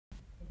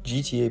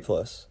GTA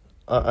Plus.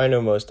 I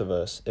know most of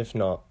us, if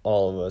not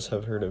all of us,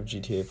 have heard of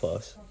GTA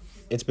Plus.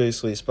 It's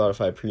basically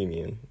Spotify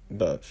Premium,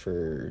 but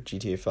for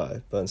GTA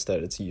 5, but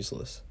instead it's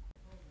useless.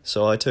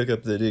 So I took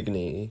up the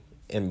dignity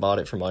and bought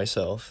it for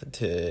myself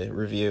to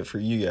review it for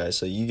you guys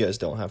so you guys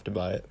don't have to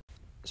buy it.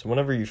 So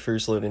whenever you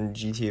first load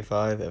into GTA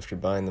 5 after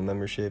buying the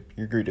membership,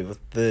 you're greeted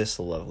with this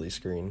lovely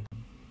screen.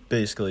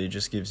 Basically, it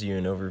just gives you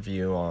an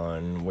overview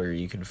on where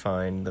you can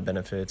find the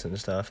benefits and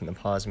stuff in the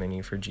pause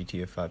menu for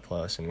GTA 5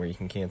 Plus and where you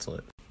can cancel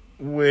it,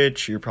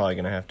 which you're probably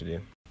going to have to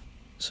do.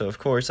 So of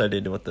course I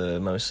did what the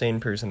most sane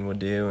person would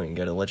do and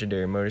go to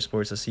Legendary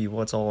Motorsports to see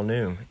what's all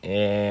new.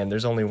 And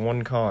there's only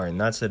one car, and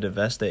that's a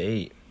Vesta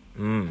 8.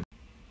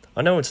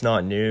 I know it's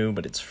not new,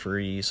 but it's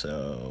free,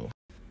 so...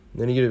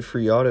 Then you get a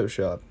free auto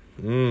shop.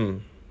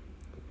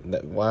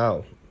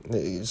 Wow.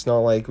 It's not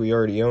like we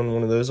already own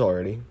one of those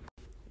already.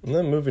 And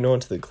then moving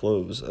on to the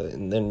clothes,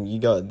 and then you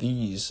got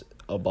these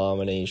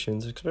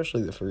abominations,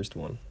 especially the first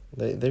one.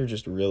 They're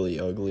just really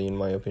ugly in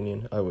my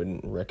opinion. I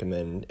wouldn't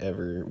recommend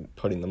ever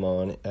putting them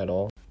on at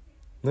all.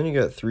 And then you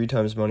got 3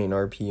 times money in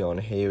RP on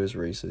Hayo's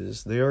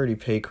races. They already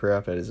pay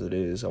crap as it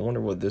is. I wonder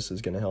what this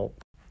is going to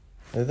help.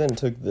 I then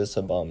took this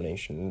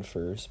abomination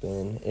for a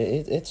spin.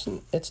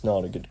 It's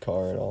not a good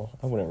car at all.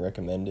 I wouldn't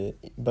recommend it,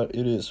 but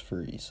it is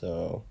free,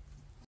 so...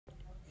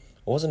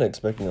 I wasn't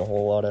expecting a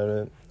whole lot out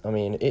of it. I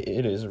mean,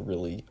 it is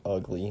really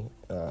ugly.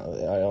 I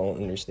don't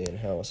understand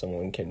how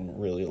someone can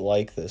really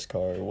like this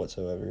car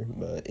whatsoever,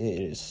 but it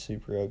is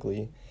super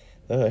ugly.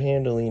 The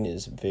handling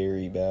is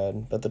very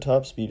bad, but the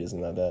top speed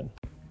isn't that bad.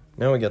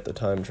 Now we got the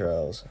time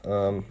trials.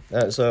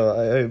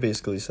 So I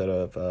basically set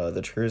up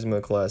the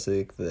Turismo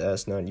Classic, the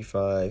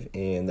S95,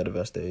 and the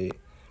Vesta 8.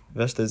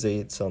 Vesta's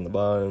 8's on the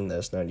bottom, the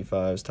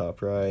S95's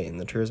top right, and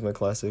the Turismo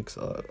Classic's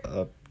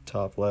up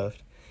top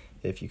left,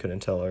 if you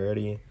couldn't tell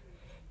already.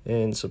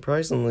 And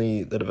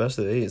surprisingly, the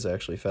Vesta 8 is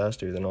actually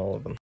faster than all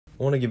of them.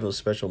 I want to give a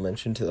special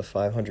mention to the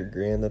 500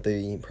 grand that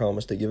they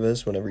promised to give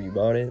us whenever you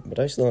bought it, but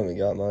I still haven't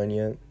got mine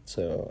yet.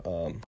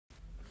 So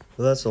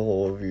that's the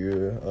whole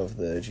overview of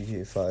the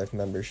GTA 5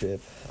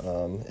 membership.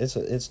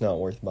 It's not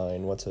worth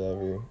buying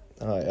whatsoever.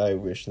 I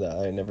wish that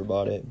I never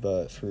bought it,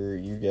 but for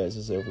you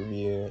guys'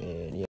 overview, and yeah.